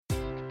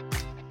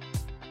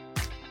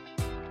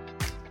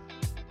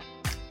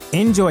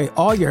Enjoy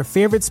all your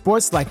favorite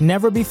sports like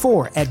never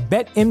before at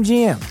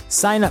BetMGM.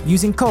 Sign up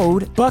using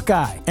code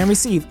Buckeye and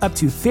receive up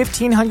to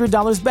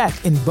 $1,500 back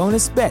in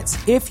bonus bets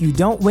if you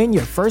don't win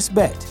your first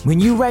bet. When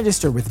you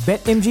register with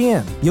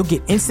BetMGM, you'll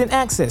get instant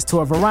access to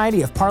a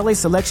variety of parlay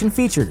selection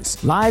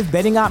features, live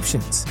betting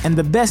options, and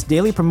the best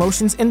daily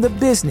promotions in the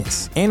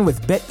business. And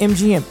with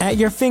BetMGM at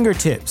your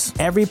fingertips,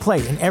 every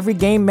play and every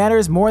game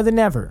matters more than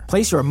ever.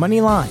 Place your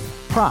money line,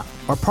 prop,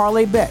 or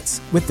parlay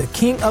bets with the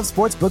king of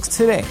sportsbooks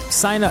today.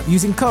 Sign up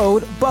using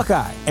code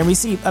Buckeye and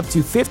receive up to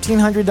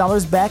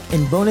 $1,500 back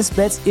in bonus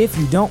bets if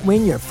you don't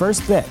win your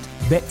first bet.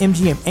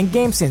 BetMGM and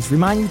GameSense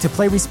remind you to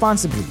play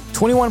responsibly.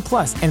 21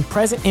 plus and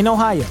present in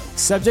Ohio,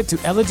 subject to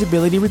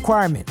eligibility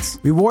requirements.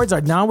 Rewards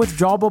are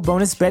non-withdrawable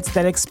bonus bets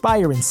that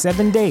expire in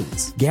 7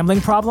 days. Gambling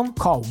problem?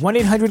 Call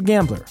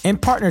 1-800-GAMBLER. In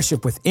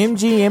partnership with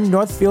MGM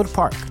Northfield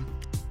Park.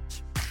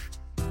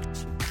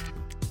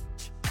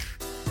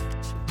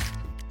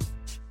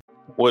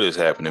 What is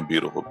happening,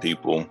 beautiful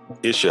people?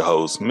 It's your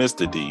host,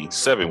 Mr.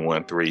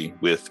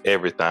 D713 with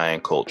Everything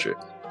Culture,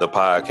 the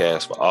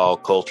podcast for all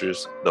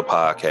cultures, the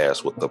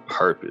podcast with a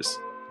purpose.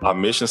 Our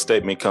mission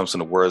statement comes from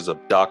the words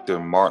of Dr.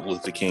 Martin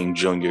Luther King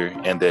Jr.,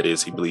 and that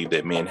is, he believed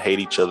that men hate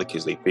each other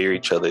because they fear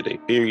each other. They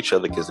fear each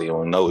other because they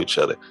don't know each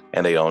other,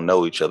 and they don't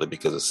know each other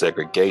because of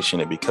segregation.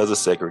 And because of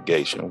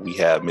segregation, we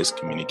have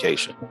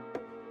miscommunication.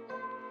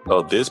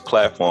 So this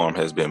platform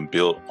has been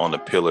built on the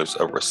pillars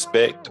of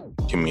respect,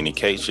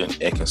 communication,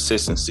 and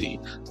consistency,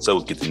 so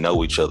we get to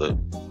know each other,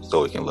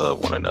 so we can love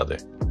one another.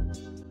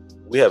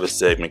 We have a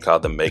segment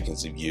called The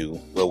Makings of You,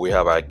 where we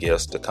have our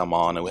guests to come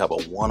on and we have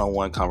a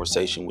one-on-one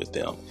conversation with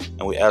them,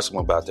 and we ask them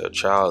about their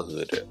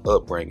childhood, their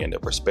upbringing, their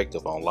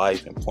perspective on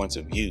life and points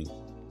of view.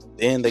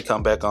 Then they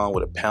come back on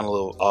with a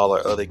panel of all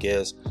our other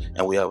guests,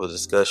 and we have a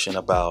discussion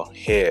about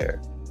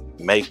hair,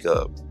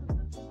 makeup,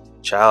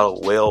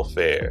 child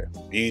welfare,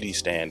 beauty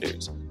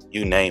standards,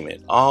 you name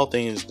it. All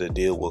things that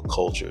deal with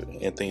culture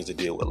and things that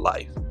deal with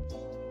life,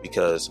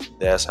 because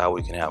that's how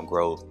we can have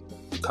growth,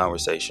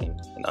 conversation,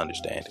 and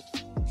understanding.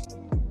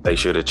 Make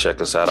sure to check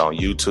us out on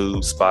YouTube,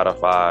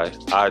 Spotify,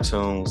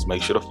 iTunes.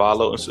 Make sure to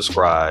follow and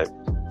subscribe.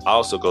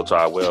 Also go to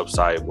our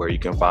website where you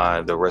can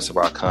find the rest of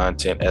our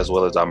content as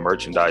well as our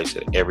merchandise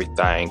at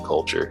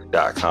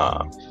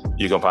everythingculture.com.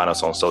 You can find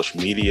us on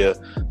social media,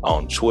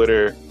 on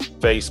Twitter,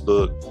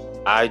 Facebook,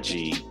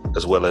 IG,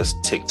 as well as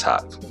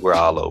TikTok. We're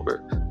all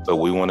over. But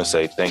we want to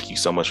say thank you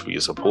so much for your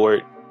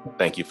support.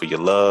 Thank you for your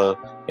love.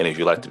 And if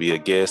you'd like to be a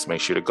guest,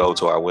 make sure to go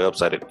to our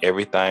website at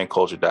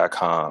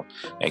everythingculture.com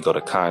and go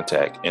to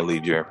contact and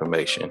leave your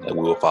information, and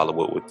we will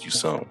follow up with you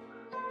soon.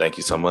 Thank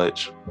you so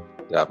much.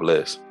 God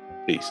bless.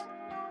 Peace.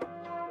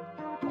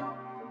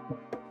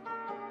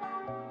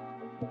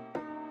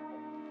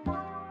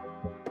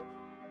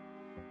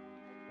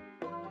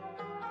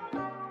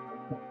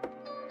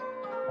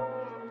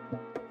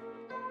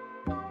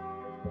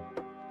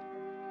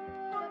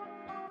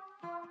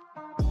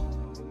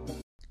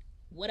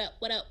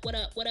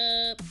 What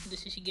up?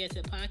 This is She Gets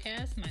It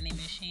podcast. My name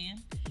is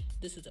Shan.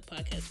 This is a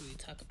podcast where we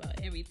talk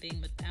about everything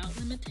without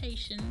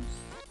limitations,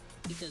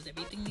 because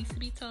everything needs to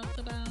be talked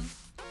about.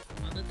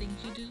 All the things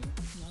you do,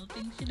 and all the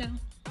things you don't.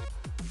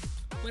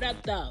 What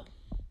up, though?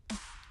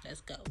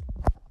 Let's go.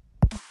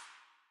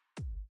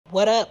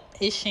 What up?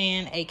 It's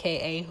Shan,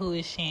 aka Who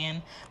is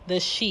Shan, the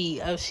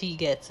she of She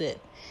Gets It.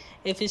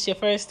 If it's your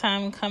first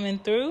time coming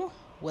through,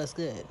 what's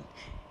good?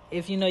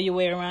 If you know your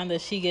way around the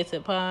She Gets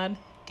It pod,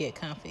 get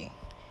comfy.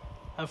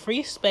 A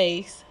free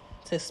space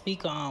to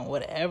speak on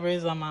whatever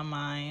is on my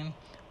mind,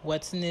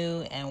 what's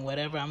new, and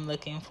whatever I'm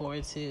looking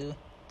forward to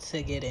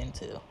get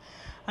into.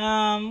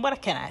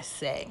 What can I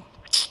say?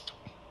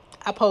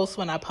 I post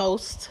when I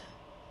post.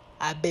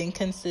 I've been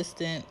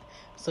consistent,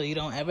 so you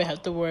don't ever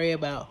have to worry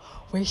about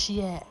where's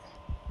she at,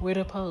 where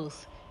to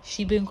post.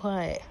 She been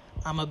quiet.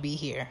 I'ma be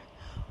here.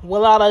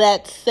 With all of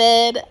that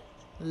said,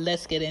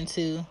 let's get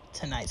into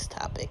tonight's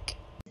topic.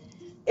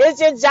 Is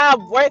your job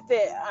worth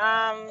it?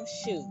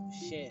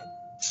 Shit.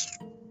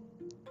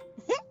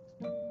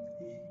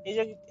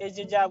 Is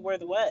your job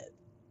worth what?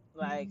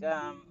 Like,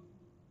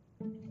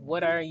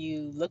 what are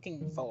you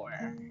looking for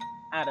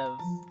out of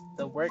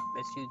the work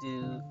that you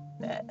do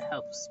that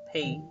helps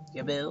pay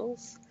your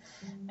bills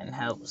and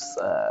helps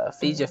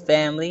feed your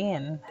family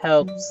and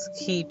helps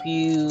keep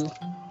you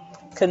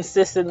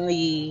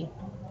consistently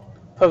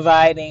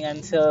providing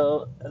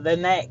until the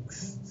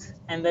next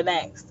and the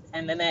next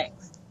and the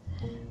next?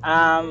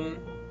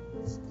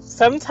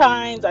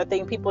 Sometimes I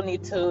think people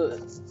need to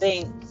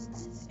think,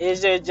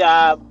 is your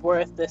job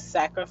worth the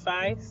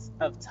sacrifice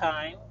of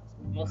time?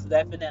 Most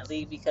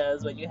definitely,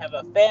 because when you have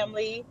a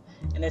family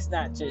and it's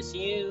not just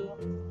you,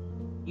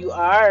 you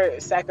are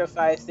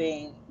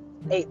sacrificing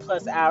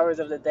 8+ hours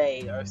of the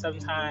day, or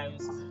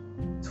sometimes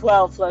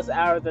 12+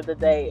 hours of the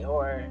day,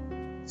 or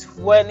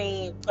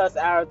 20+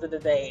 hours of the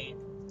day.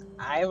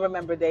 I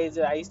remember days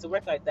that I used to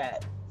work like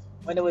that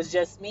when it was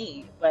just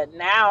me. But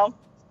now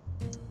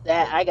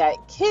that I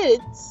got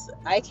kids,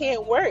 I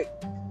can't work,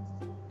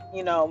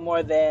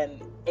 more than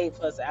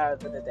 8+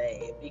 hours of the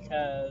day,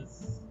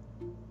 because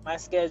My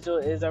schedule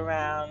is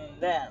around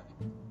them.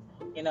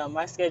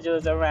 My schedule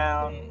is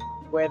around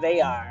where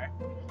they are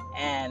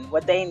and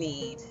what they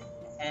need.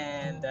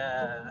 And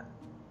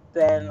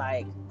then,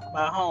 like,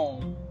 my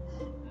home.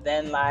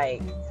 Then,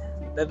 like,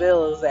 the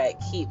bills that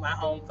keep my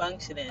home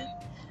functioning.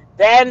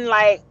 Then,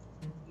 like,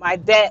 my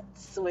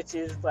debts, which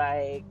is,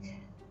 like,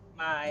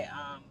 my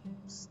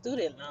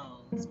student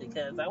loans,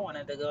 because I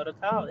wanted to go to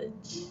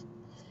college.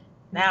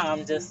 Now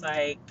I'm just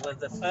like, was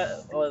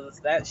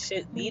that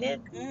shit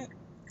needed?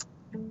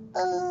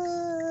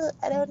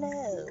 I don't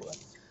know.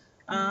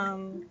 I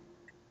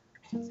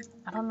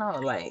don't know.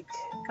 Like,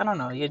 I don't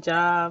know. Your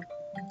job,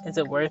 is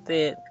it worth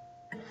it?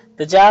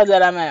 The job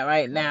that I'm at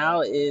right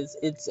now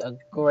it's a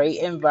great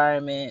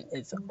environment.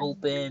 It's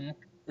open.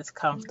 It's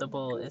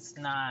comfortable. It's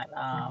not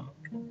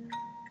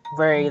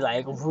very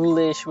like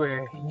rulish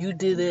where you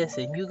do this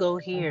and you go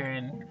here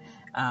and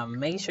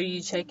make sure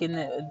you check in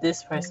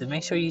this person.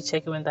 Make sure you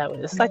check in with that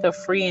one. It's like a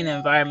freeing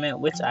environment,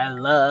 which I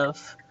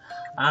love.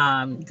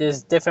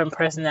 There's different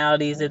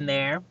personalities in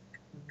there,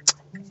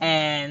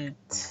 and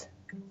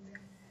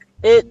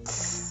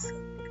it's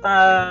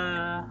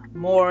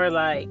more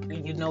like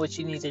you know what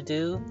you need to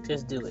do,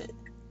 just do it.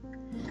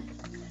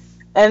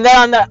 And then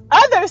on the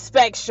other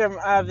spectrum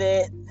of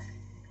it,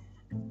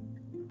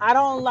 I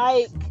don't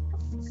like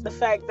the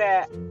fact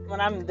that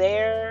when I'm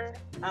there,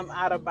 I'm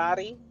out of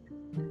body.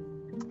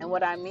 And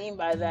what I mean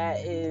by that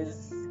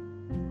is,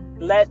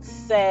 let's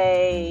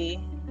say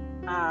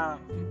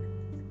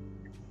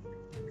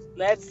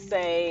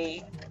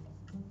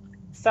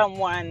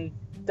someone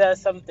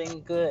does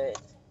something good.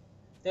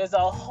 There's a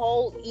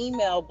whole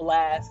email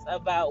blast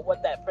about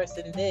what that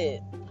person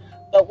did.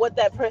 But what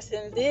that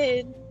person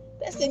did,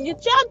 that's in your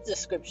job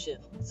description.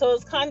 So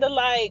it's kind of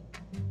like,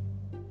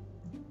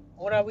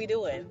 what are we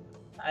doing?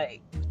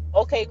 Like,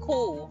 okay,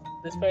 cool.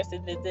 This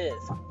person did this.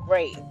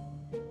 Great.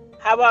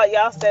 How about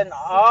y'all send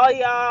all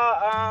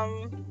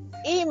y'all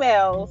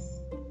emails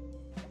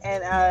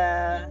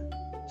and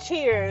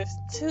cheers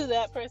to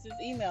that person's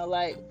email?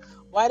 Like,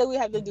 why do we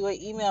have to do an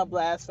email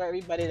blast for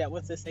everybody that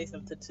wants to say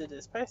something to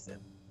this person?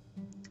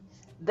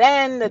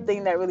 Then the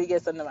thing that really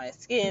gets under my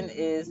skin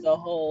is the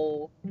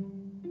whole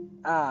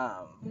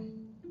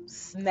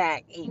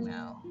snack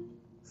email.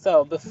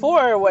 So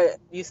before, what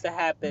used to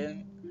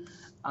happen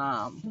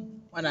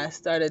when I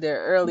started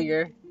there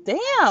earlier,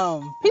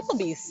 damn, people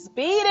be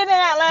speeding in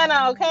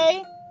Atlanta,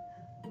 okay?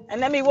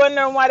 And then be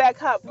wondering why that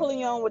cop pulling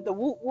you on with the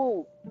whoop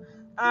whoop.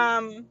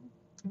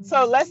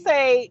 So let's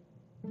say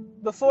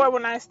before,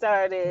 when I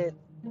started,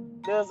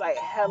 there was like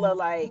hella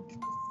like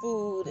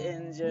food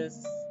and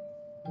just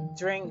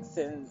drinks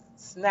and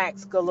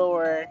snacks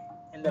galore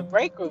in the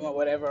break room or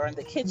whatever, or in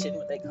the kitchen,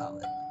 what they call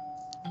it.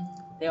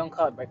 They don't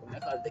call it break room, they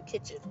call it the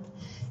kitchen.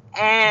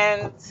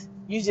 And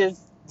you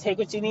just take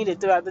what you needed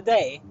throughout the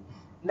day.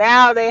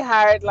 Now they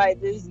hired like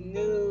this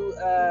new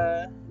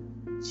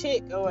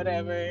chick or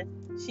whatever.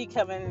 She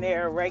come in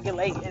there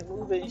regulating,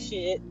 moving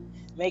shit,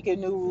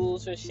 making new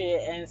rules for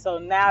shit. And so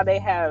now they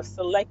have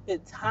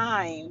selected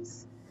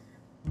times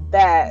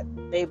that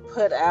they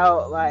put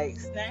out like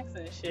snacks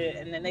and shit,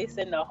 and then they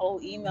send a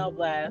whole email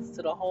blast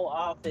to the whole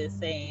office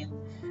saying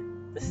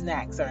the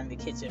snacks are in the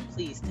kitchen,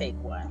 please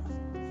take one.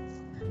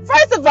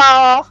 First of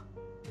all,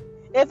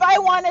 if I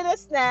wanted a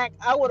snack,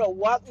 I would have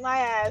walked my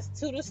ass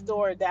to the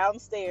store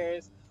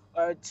downstairs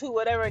or to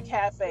whatever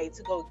cafe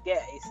to go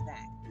get a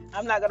snack.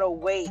 I'm not gonna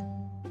wait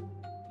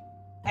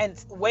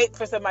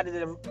for somebody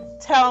to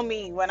tell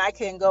me when I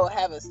can go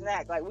have a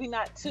snack. Like, we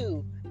not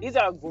two. These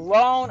are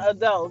grown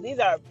adults. These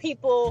are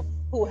people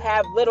who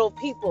have little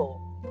people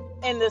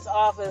in this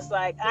office.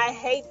 Like, I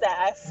hate that.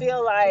 I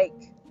feel like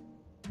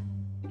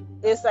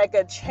it's like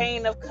a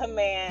chain of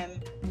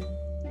command,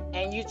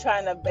 and you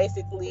trying to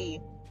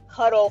basically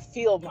huddle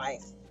field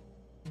mice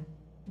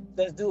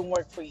that's doing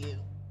work for you,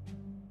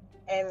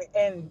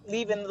 and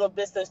leaving little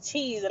bits of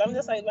cheese. And I'm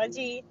just like, my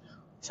G,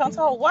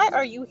 Chantal, why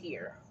are you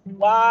here?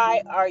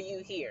 Why are you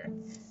here?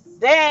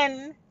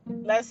 Then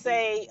let's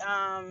say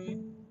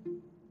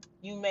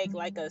you make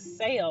like a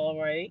sale,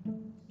 right?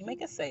 You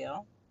make a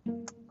sale.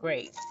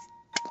 Great.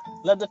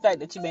 Love the fact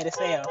that you made a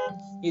sale.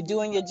 You're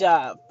doing your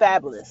job.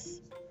 Fabulous.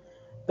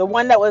 The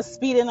one that was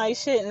speeding like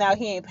shit, now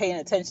he ain't paying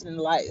attention in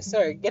the light.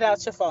 Sir, get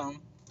out your phone.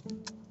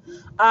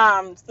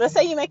 Let's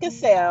say you make a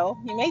sale.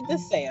 You made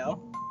this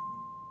sale.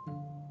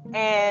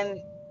 And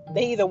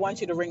they either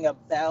want you to ring a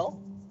bell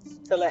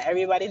to let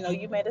everybody know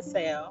you made a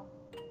sale,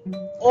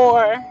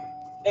 or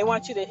they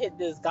want you to hit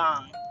this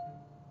gong.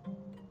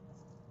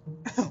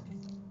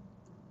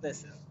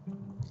 Listen,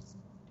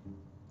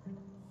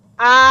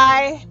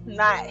 I'm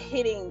not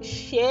hitting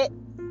shit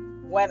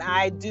when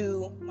I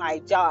do my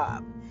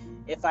job.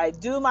 If I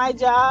do my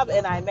job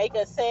and I make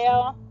a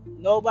sale,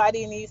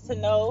 nobody needs to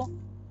know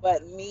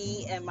but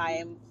me and my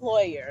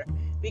employer,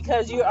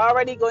 because you're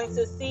already going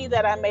to see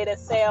that I made a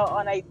sale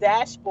on a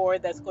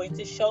dashboard that's going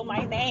to show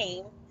my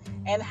name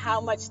and how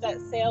much that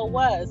sale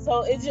was.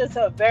 So it's just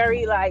a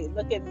very like,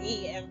 look at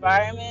me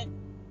environment,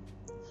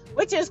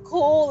 which is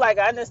cool. Like,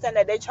 I understand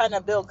that they're trying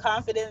to build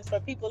confidence for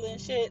people and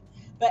shit,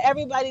 But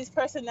everybody's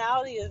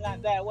personality is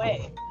not that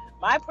way.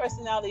 My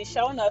personality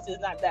showing up is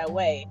not that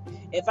way.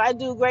 If I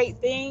do great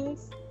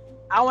things,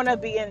 I want to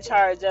be in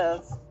charge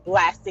of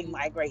blasting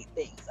my great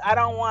things. I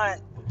don't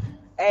want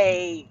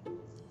a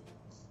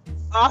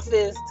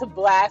office to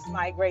blast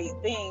my great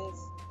things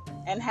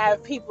and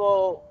have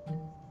people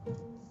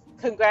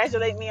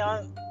congratulate me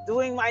on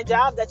doing my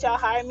job that y'all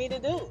hired me to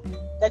do,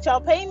 that y'all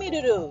pay me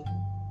to do.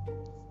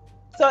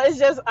 So it's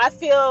just, I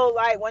feel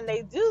like when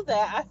they do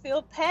that, I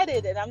feel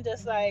petted, and I'm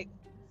just like,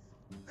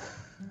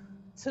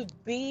 to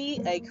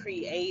be a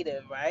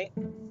creative, right?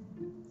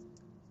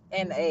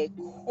 And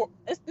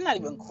it's not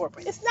even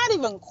corporate. It's not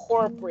even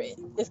corporate.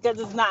 It's because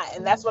it's not,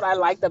 and that's what I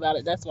liked about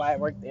it. That's why I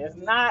worked there. It's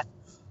not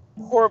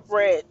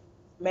corporate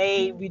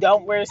made. We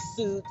don't wear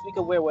suits. We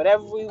can wear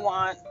whatever we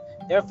want.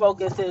 Their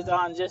focus is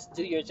on just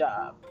do your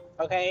job,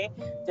 okay?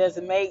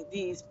 Just make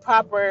these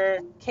proper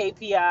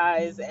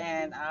KPIs,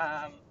 and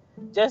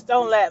just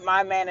don't let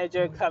my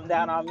manager come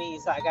down on me,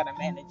 so I gotta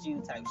manage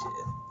you type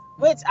shit,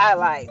 which I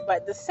like. But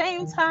at the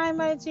same time,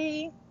 my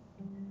G,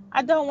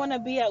 I don't want to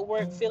be at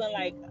work feeling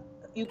like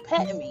you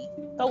petting me.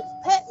 Don't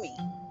pet me.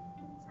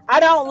 I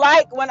don't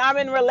like when I'm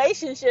in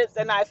relationships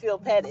and I feel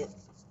petted.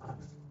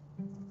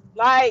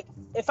 Like,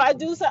 if I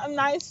do something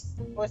nice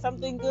or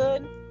something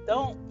good,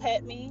 don't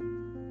pet me.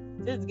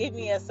 Just give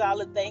me a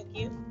solid thank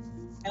you,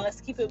 and let's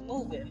keep it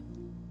moving.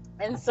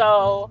 And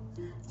so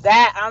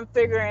that I'm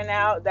figuring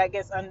out, that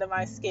gets under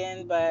my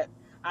skin, but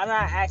I'm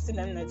not asking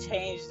them to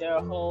change their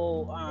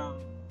whole, I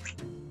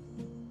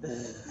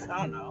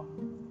don't know,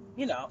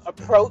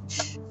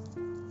 approach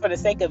for the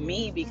sake of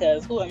me,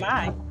 because who am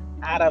I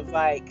out of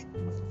like,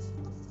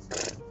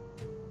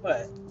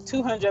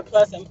 200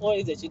 plus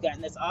employees that you got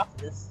in this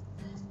office?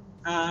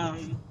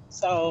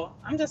 So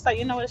I'm just like,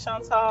 you know what,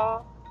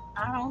 Chantal,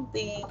 I don't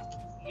think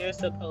you're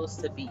supposed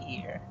to be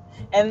here.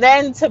 And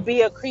then to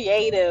be a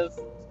creative,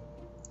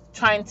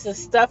 trying to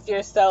stuff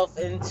yourself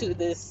into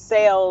this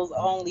sales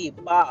only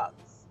box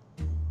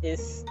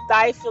is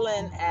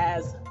stifling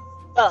as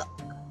fuck.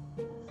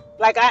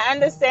 Like, I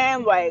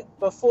understand, like,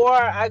 before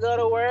I go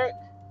to work,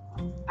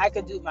 I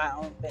could do my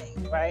own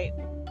thing, right?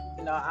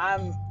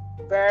 I'm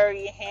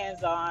very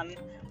hands-on.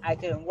 I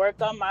can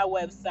work on my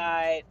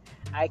website.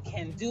 I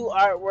can do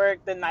artwork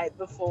the night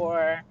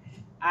before.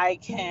 I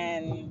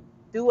can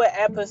do an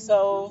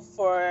episode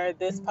for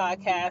this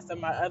podcast or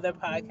my other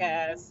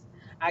podcast.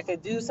 I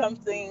could do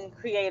something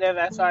creative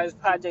as far as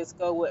projects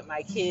go with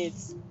my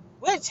kids,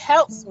 which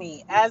helps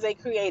me as a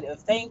creative.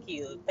 Thank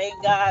you.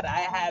 Thank God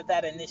I have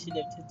that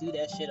initiative to do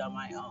that shit on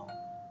my own.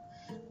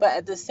 But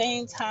at the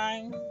same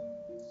time,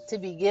 to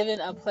be given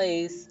a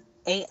place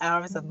 8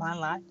 hours of my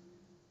life,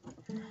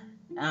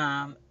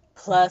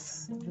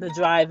 plus the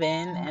drive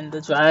in and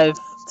the drive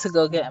to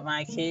go get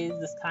my kids,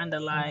 is kind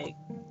of like,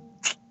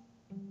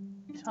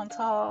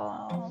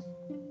 Chantal,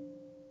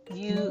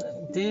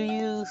 do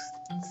you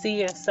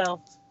see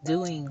yourself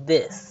doing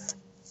this?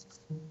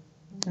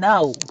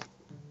 No.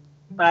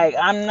 Like,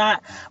 I'm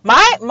not,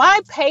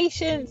 my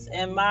patience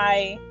and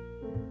my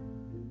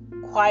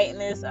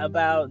quietness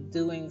about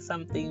doing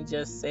something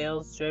just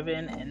sales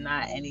driven and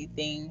not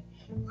anything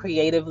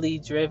creatively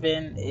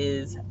driven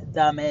is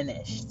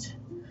diminished.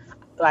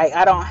 Like,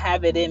 I don't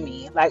have it in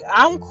me. Like,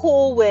 I'm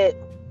cool with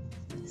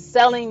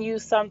selling you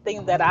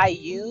something that I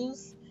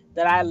use,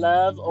 that I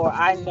love, or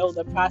I know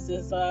the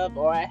process of,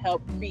 or I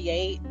help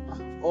create,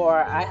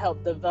 or I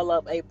help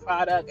develop a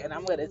product, and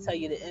I'm going to tell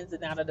you the ins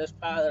and outs of this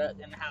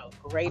product and how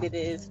great it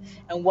is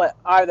and what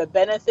are the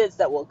benefits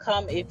that will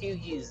come if you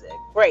use it.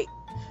 Great.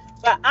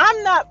 But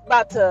I'm not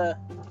about to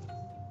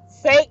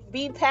fake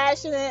be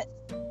passionate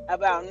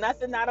about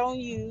nothing I don't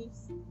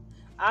use.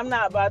 I'm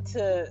not about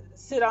to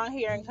sit on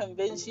here and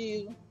convince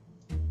you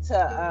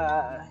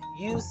to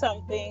use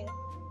something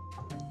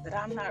that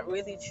I'm not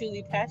really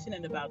truly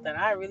passionate about, that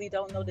I really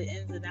don't know the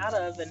ins and outs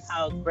of, and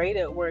how great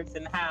it works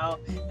and how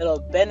it'll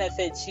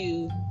benefit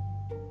you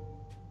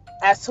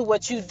as to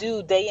what you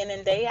do day in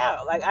and day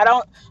out. Like, I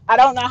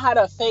don't know how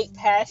to fake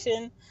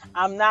passion.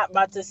 I'm not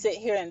about to sit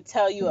here and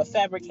tell you a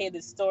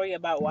fabricated story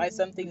about why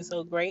something's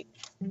so great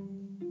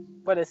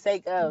for the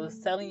sake of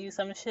selling you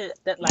some shit.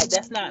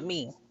 That's not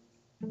me.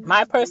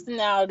 My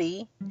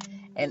personality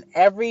and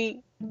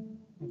every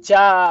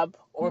job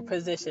or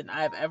position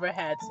I've ever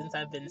had since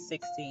I've been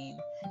 16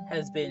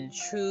 has been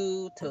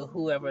true to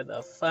whoever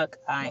the fuck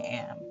I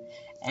am.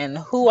 And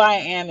who I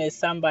am is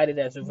somebody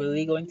that's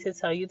really going to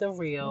tell you the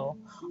real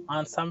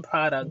on some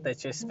product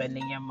that you're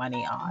spending your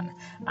money on.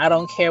 I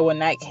don't care when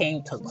that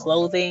came to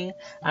clothing.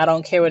 I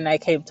don't care when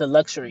that came to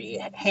luxury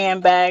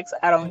handbags.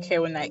 I don't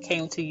care when that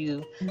came to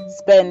you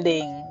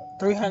spending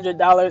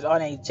 $300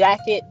 on a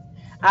jacket.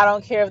 I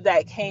don't care if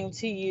that came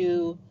to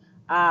you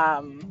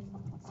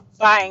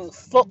buying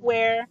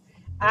footwear.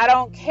 I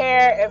don't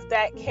care if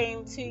that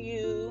came to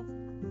you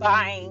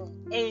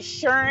buying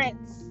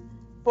insurance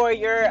for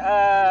your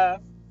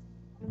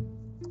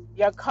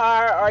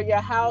car or your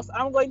house.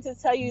 I'm going to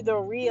tell you the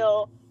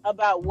real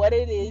about what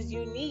it is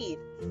you need.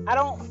 I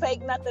don't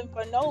fake nothing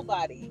for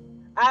nobody.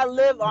 I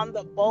live on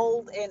the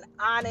bold and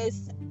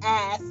honest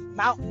ass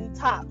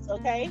mountaintops,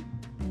 okay?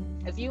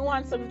 If you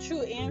want some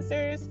true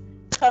answers,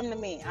 come to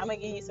me. I'm gonna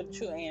give you some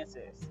true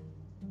answers.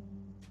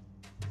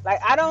 Like,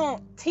 I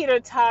don't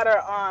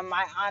teeter-totter on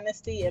my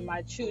honesty and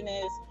my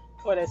trueness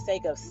for the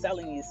sake of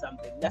selling you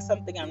something. That's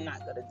something I'm not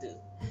gonna do.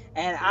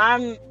 And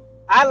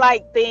I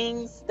like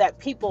things that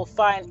people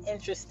find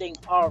interesting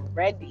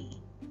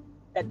already,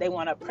 that they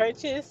want to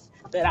purchase,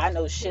 that I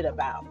know shit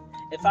about.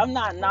 If I'm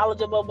not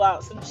knowledgeable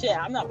about some shit,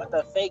 I'm not about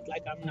to fake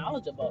like I'm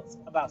knowledgeable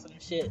about some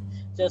shit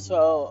just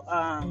so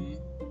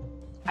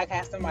I can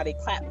have somebody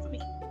clap for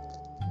me.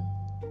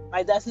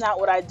 Like, that's not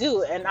what I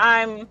do. And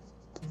I'm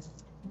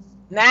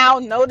now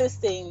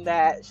noticing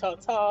that,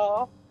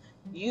 Chantal,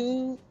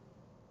 you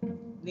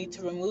need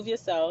to remove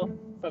yourself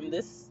from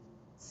this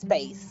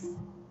space.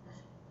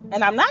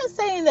 And I'm not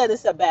saying that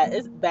it's a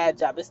bad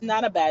job. It's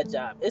not a bad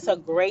job. It's a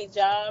great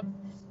job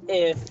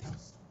if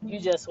you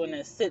just want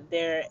to sit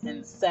there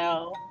and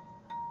sell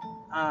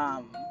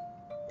a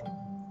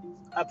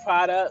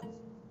product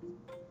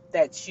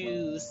that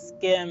you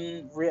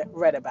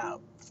read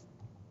about.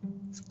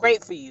 It's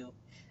great for you.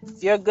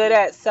 If you're good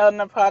at selling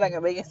a product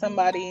and making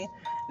somebody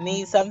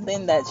need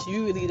something that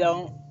you really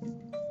don't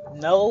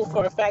know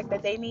for a fact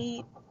that they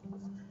need,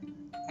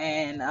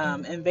 and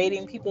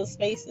invading people's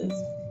spaces,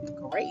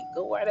 great.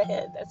 Go right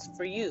ahead. That's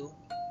for you.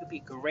 You'll be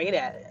great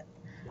at it.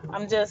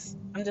 I'm just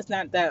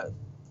not that.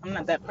 I'm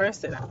not that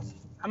person.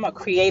 I'm a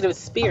creative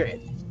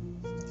spirit.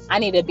 I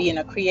need to be in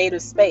a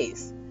creative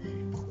space.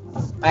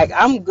 Like,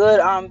 I'm good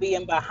on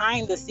being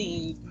behind the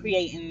scenes,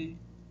 creating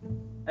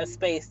a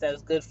space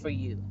that's good for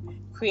you,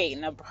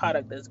 creating a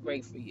product that's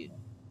great for you.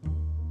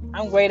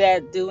 I'm great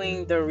at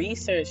doing the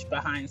research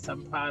behind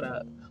some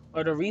product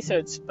or the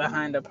research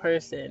behind a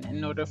person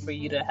in order for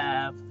you to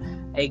have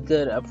a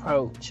good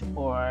approach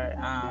or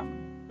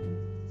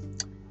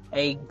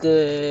a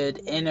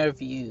good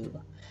interview.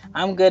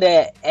 I'm good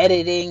at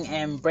editing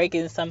and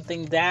breaking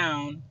something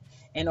down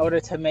in order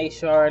to make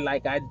sure,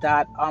 like, I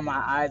dot all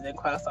my I's and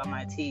cross all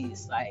my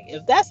T's. Like,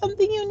 if that's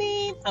something you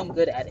need, I'm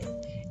good at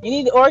it. You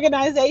need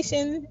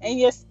organization in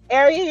your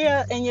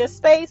area, in your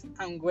space,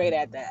 I'm great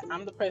at that.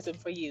 I'm the person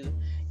for you.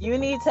 You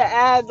need to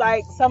add,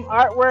 like, some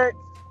artwork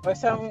or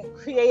some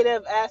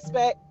creative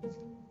aspect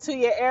to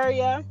your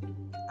area,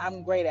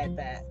 I'm great at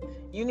that.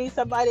 You need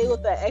somebody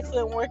with an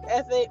excellent work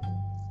ethic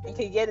and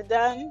can get it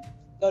done,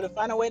 go to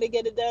find a way to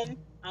get it done,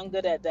 I'm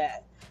good at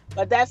that.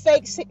 But that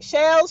fake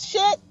shells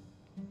shit,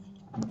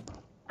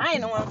 I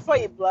ain't the one for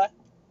you, blood.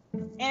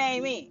 It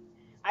ain't me.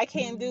 I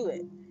can't do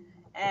it.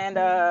 And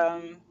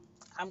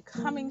I'm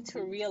coming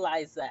to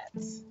realize that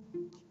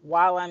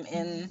while I'm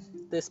in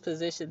this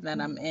position that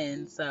I'm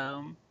in.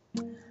 So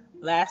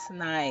last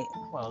night,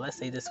 well, let's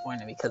say this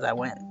morning, because I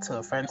went to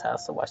a friend's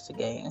house to watch the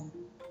game.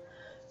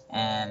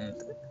 And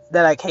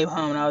then I came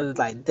home and I was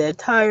like dead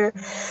tired.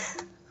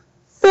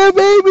 So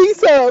made me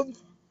some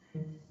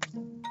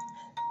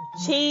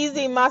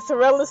cheesy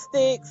mozzarella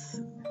sticks.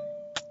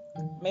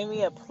 Made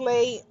me a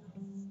plate.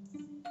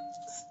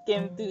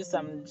 Skimmed through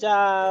some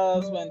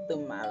jobs. Went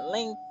through my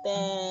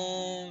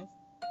LinkedIn.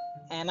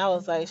 And I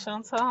was like,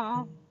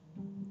 Chantal,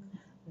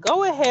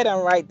 go ahead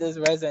and write this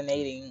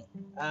resonating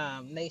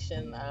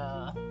nation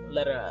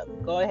letter up.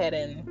 Go ahead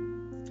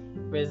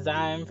and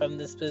resign from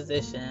this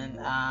position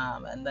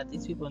and let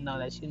these people know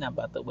that you're not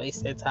about to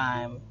waste their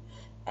time,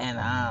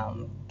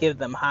 and give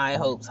them high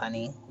hopes,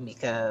 honey,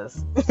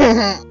 because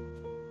the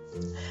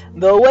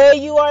way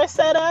you are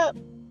set up,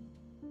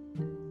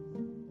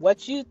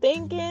 what you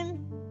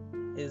thinking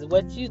is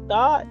what you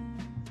thought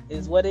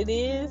is what it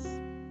is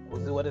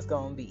what it's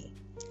going to be.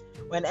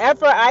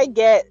 Whenever I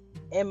get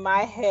in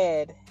my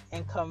head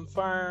and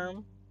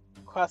confirm,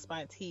 cross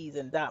my T's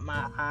and dot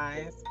my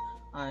I's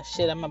on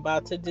shit I'm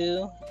about to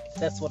do,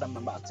 that's what I'm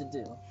about to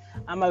do.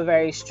 I'm a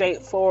very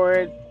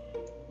straightforward,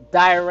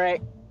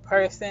 direct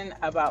person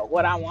about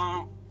what I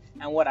want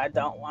and what I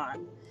don't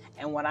want.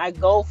 And when I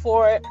go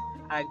for it,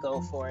 I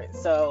go for it.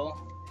 So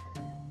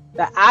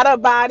the out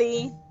of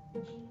body,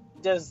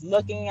 just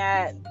looking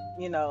at,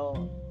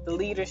 the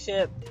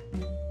leadership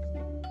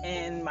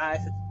in my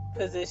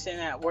position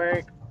at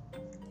work,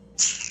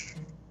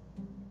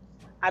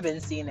 I've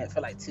been seeing it for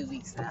like 2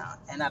 weeks now,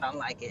 and I don't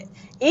like it.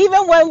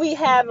 Even when we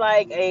had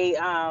like a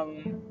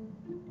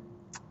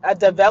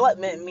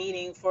development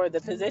meeting for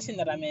the position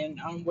that I'm in,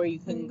 where you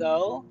can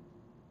go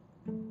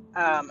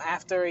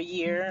after a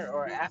year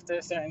or after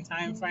a certain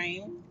time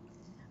frame,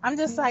 I'm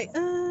just like,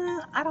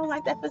 I don't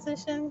like that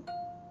position.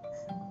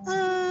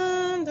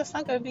 That's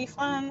not gonna be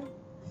fun.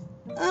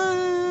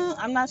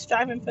 I'm not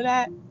striving for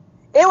that.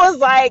 It was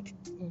like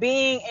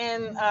being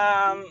in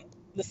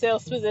the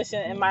sales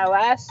position in my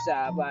last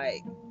job.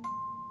 Like,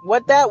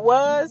 what that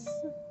was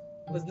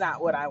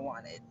not what I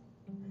wanted.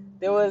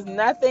 There was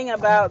nothing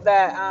about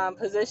that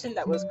position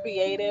that was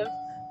creative.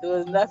 There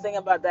was nothing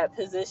about that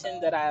position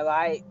that I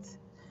liked.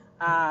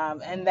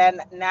 And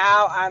then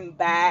now I'm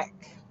back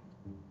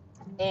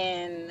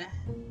in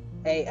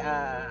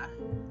a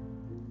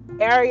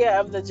area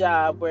of the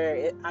job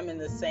where I'm in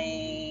the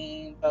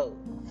same boat.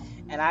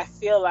 And I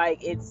feel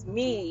like it's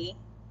me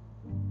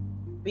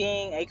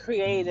being a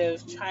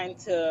creative trying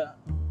to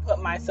put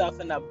myself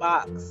in a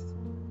box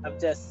of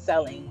just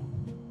selling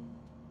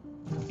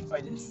or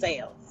just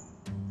sales.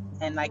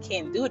 And I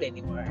can't do it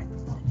anymore.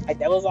 Like,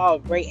 that was all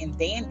great and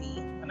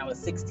dandy when I was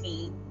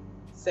 16,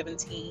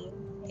 17,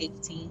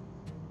 18,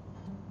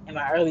 in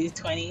my early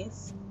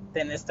 20s.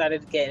 Then it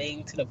started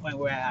getting to the point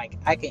where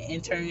I could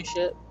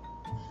internship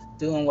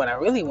doing what I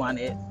really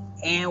wanted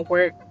and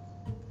work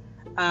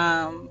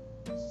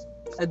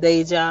a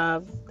day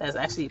job that's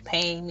actually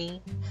paying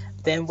me,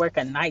 then work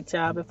a night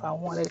job if I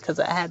wanted because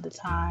I had the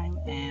time,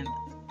 and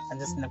I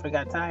just never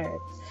got tired.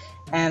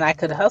 And I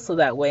could hustle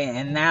that way,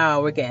 and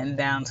now we're getting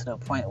down to the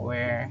point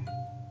where,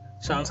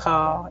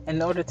 Chantal, in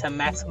order to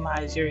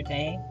maximize your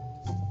day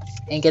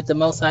and get the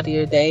most out of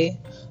your day,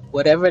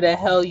 whatever the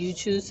hell you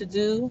choose to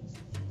do,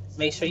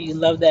 make sure you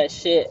love that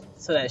shit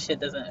so that shit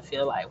doesn't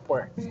feel like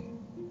work.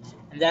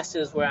 And that's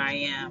just where I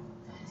am.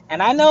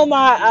 And I know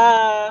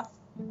my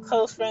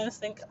close friends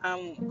think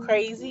I'm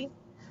crazy,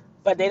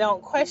 but they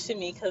don't question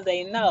me because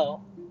they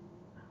know,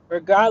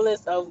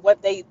 regardless of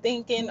what they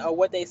thinking or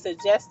what they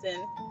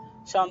suggesting,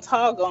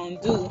 Chantal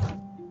gonna do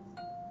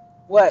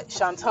what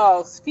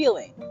Chantal's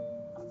feeling.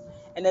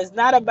 And it's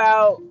not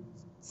about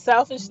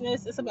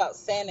selfishness, it's about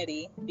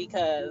sanity,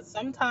 because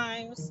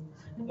sometimes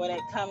when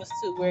it comes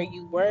to where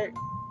you work,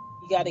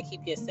 you got to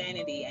keep your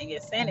sanity, and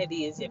your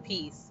sanity is your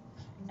peace.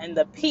 And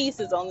the peace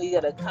is only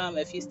going to come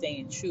if you're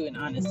staying true and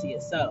honest to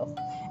yourself.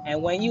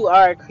 And when you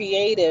are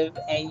creative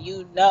and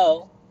you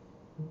know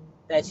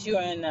that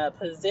you're in a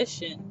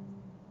position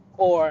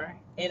or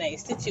in a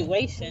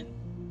situation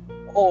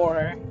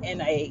or in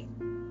a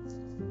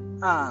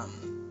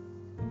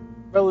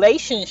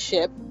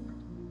relationship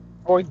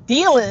or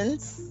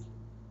dealings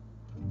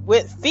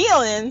with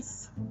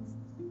feelings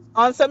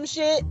on some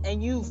shit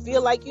and you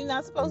feel like you're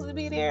not supposed to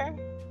be there,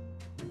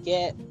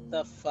 get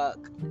the fuck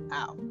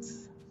out.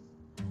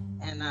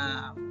 And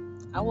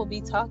I will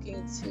be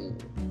talking to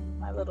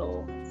my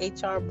little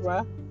HR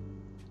bruh.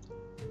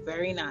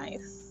 Very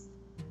nice.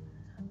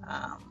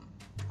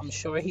 I'm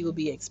sure he will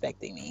be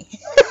expecting me.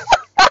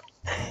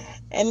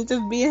 And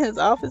just be in his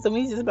office and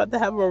we just about to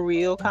have a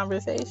real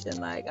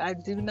conversation. Like, I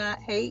do not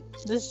hate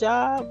this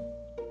job.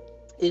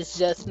 It's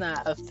just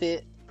not a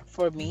fit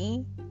for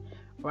me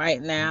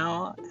right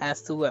now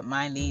as to what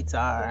my needs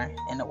are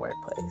in the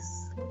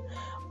workplace,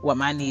 what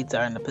my needs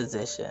are in the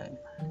position.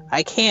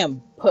 I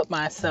can't put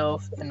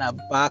myself in a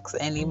box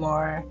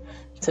anymore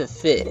to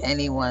fit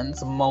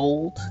anyone's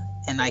mold,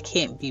 and I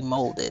can't be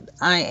molded.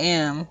 I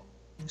am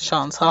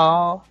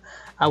Chantal.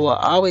 I will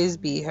always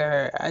be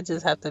her. I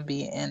just have to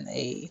be in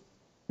a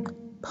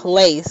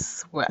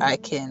place where I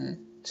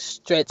can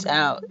stretch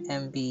out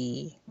and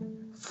be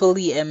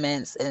fully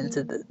immense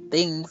into the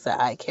things that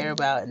I care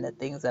about and the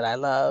things that I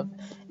love.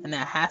 And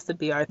that has to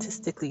be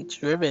artistically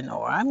driven,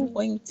 or I'm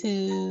going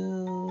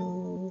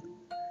to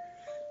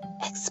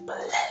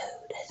explode.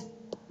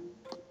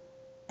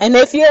 And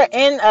if you're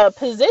in a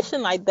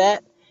position like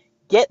that,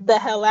 get the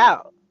hell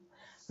out.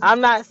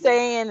 I'm not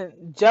saying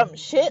jump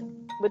shit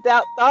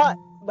without thought,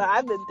 but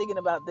I've been thinking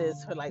about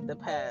this for like the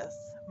past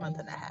month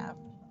and a half.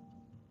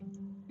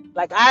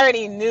 Like, I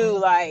already knew,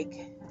 like,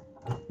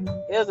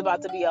 it was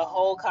about to be a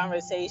whole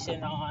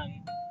conversation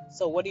on,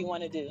 so what do you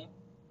want to do?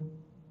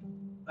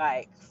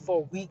 Like,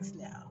 for weeks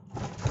now.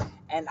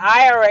 And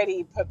I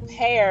already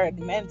prepared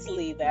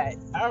mentally that,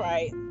 all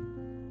right,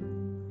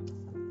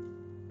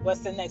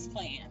 what's the next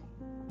plan?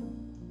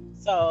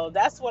 So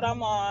that's what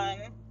I'm on.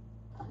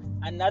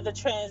 Another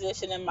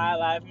transition in my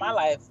life. My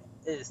life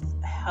is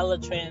hella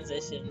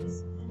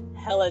transitions,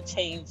 hella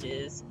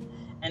changes.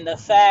 And the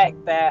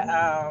fact that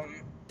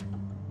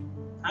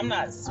I'm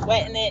not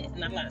sweating it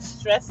and I'm not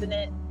stressing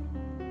it.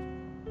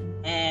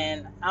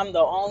 And I'm the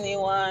only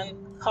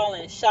one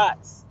calling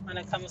shots when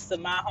it comes to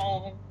my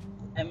home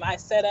and my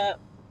setup.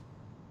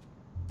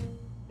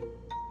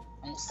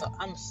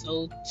 I'm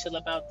so chill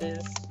about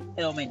this.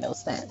 It don't make no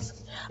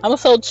sense. I'm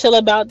so chill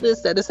about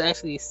this that it's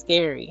actually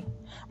scary.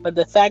 But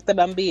the fact that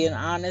I'm being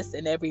honest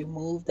in every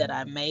move that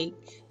I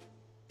make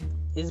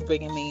is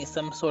bringing me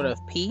some sort of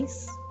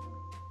peace,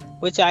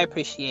 which I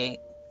appreciate.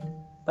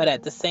 But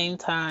at the same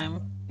time,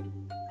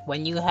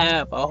 when you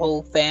have a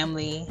whole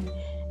family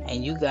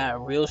and you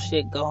got real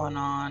shit going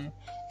on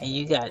and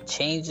you got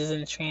changes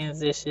and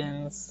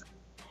transitions,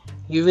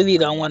 you really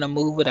don't want to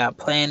move without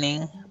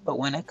planning. But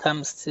when it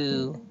comes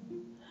to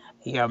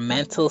your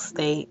mental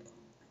state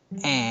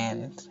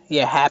and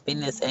your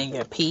happiness and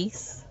your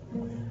peace,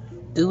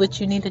 do what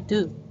you need to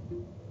do.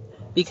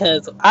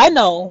 Because I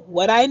know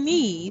what I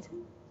need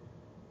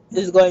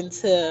is going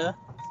to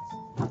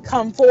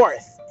come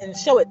forth and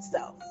show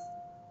itself.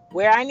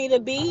 Where I need to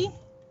be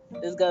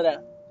is going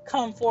to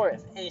come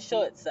forth and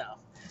show itself.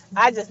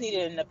 I just need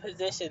it in a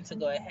position to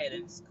go ahead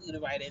and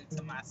scoot right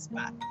into my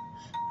spot.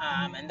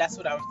 And that's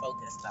what I'm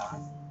focused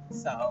on.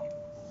 So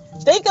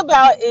think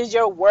about, is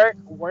your work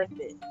worth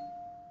it?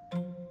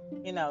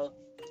 You know,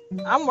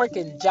 I'm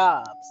working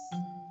jobs.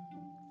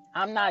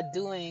 I'm not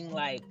doing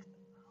like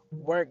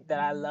work that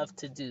I love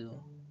to do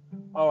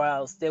or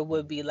else there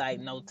would be like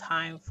no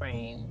time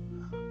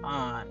frame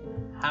on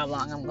how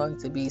long I'm going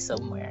to be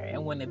somewhere,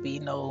 and wouldn't be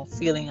no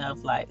feeling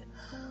of like,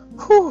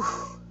 whew,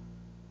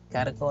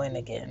 gotta go in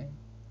again.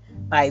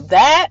 Like,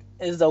 that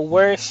is the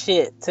worst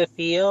shit to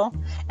feel.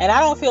 And I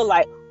don't feel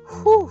like,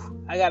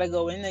 whew, I gotta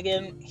go in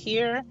again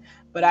here,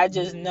 but I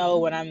just know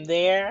when I'm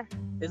there,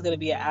 it's gonna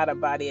be an out of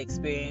body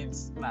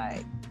experience.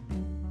 Like,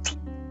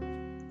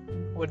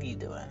 what are you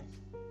doing?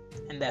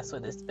 And that's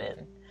what it's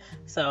been.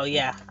 So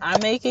yeah,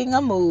 I'm making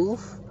a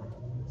move,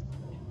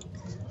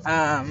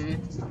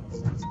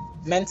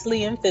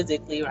 mentally and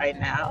physically right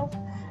now,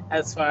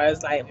 as far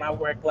as like my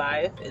work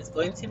life. Is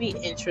going to be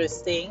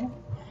interesting,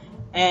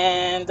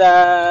 and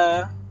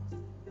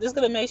just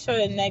gonna make sure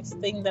the next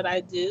thing that I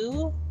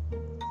do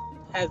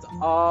has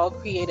all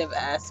creative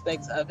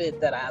aspects of it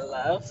that I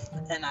love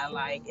and I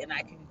like and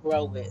I can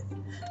grow with.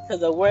 Because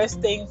the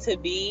worst thing to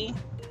be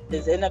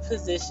is in a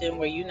position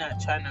where you're not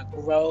trying to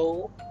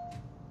grow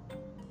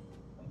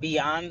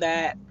beyond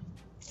that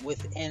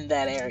within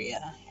that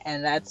area.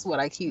 And that's what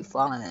I keep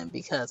falling in,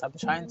 because I'm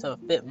trying to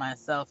fit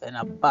myself in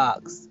a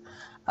box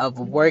of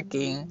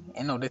working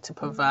in order to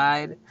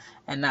provide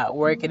and not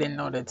working in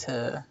order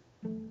to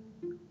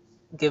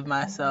give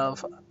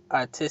myself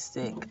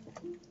artistic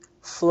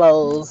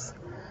flows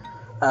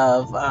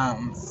of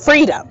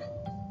freedom.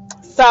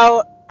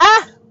 So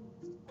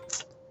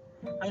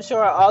I'm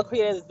sure all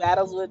creators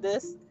battles with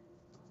this,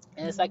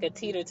 and it's like a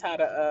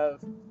teeter-totter of,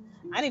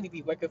 I need to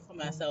be working for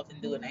myself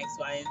and doing X,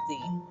 Y, and Z.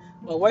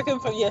 But working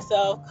for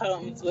yourself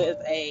comes with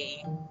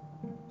a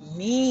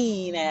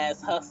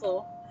mean-ass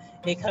hustle.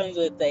 It comes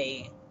with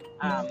a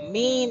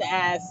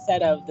mean-ass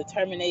set of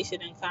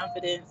determination and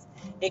confidence.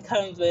 It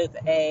comes with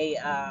a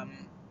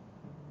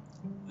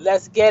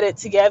let's get it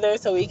together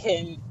so we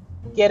can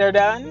get her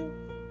done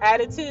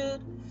attitude.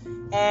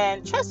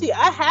 And trust me,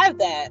 I have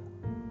that.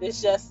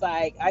 It's just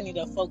like I need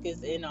to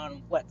focus in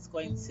on what's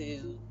going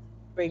to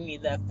bring me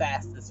the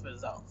fastest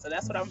result. So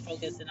that's what I'm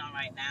focusing on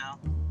right now.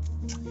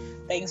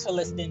 Thanks for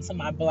listening to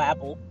my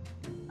blabble.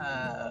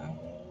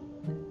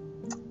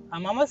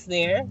 I'm almost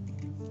there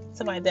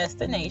to my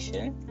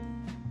destination.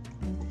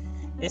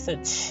 It's a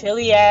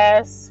chilly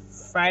ass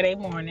Friday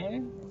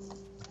morning.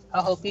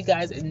 I hope you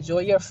guys enjoy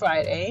your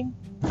Friday.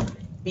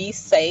 Be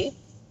safe.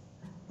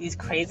 These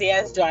crazy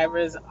ass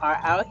drivers are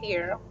out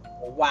here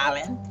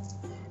wilding.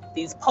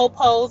 These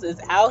popos is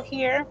out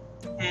here,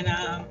 and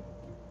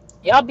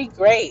y'all be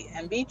great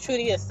and be true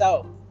to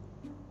yourself.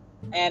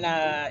 And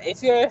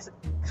if you're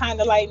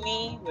kind of like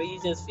me, where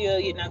you just feel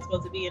you're not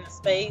supposed to be in a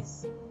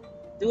space,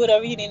 do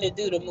whatever you need to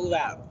do to move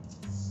out.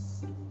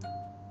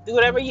 Do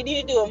whatever you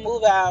need to do to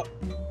move out.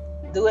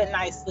 Do it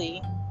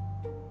nicely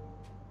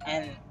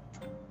and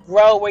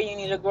grow where you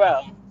need to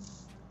grow.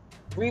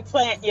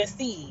 Replant your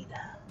seed.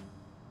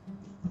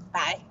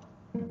 Bye.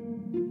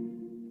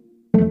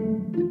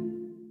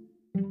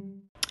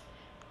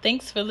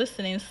 Thanks for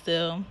listening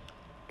still.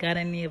 Got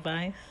any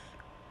advice?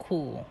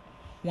 Cool.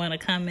 Want to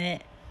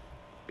comment?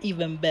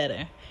 Even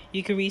better.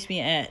 You can reach me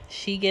at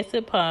She Gets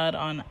It Pod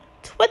on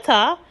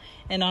Twitter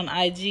and on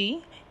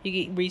IG.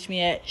 You can reach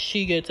me at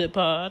She Gets It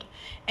Pod.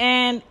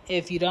 And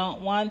if you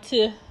don't want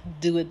to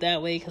do it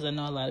that way, because I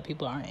know a lot of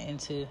people aren't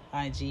into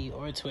IG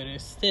or Twitter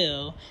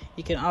still,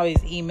 you can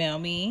always email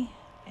me.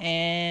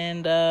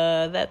 And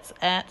that's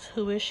at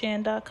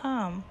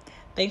whoisshan.com.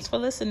 Thanks for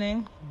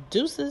listening.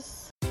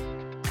 Deuces.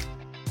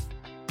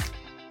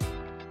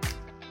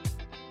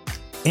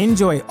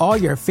 Enjoy all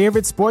your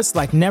favorite sports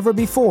like never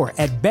before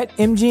at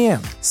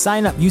BetMGM.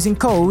 Sign up using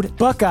code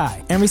Buckeye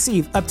and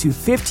receive up to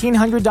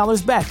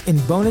 $1,500 back in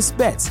bonus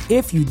bets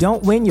if you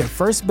don't win your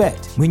first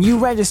bet. When you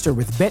register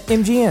with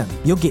BetMGM,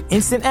 you'll get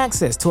instant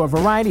access to a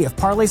variety of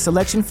parlay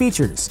selection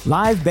features,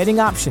 live betting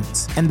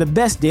options, and the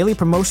best daily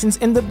promotions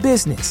in the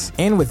business.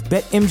 And with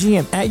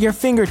BetMGM at your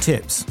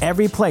fingertips,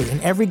 every play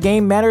and every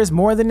game matters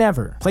more than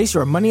ever. Place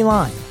your money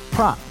line,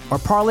 prop, or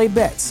parlay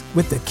bets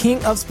with the king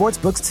of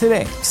sportsbooks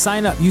today.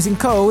 Sign up using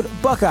code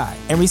Buckeye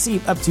and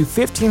receive up to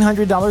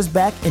 $1,500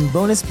 back in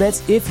bonus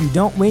bets if you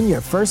don't win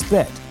your first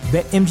bet.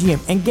 BetMGM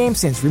and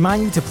GameSense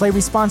remind you to play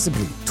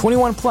responsibly.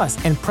 21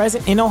 plus and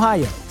present in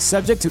Ohio,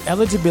 subject to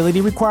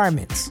eligibility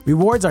requirements.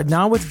 Rewards are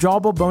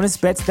non-withdrawable bonus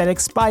bets that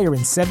expire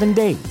in 7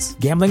 days.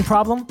 Gambling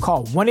problem?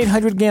 Call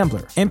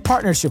 1-800-GAMBLER in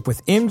partnership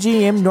with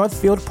MGM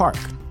Northfield Park.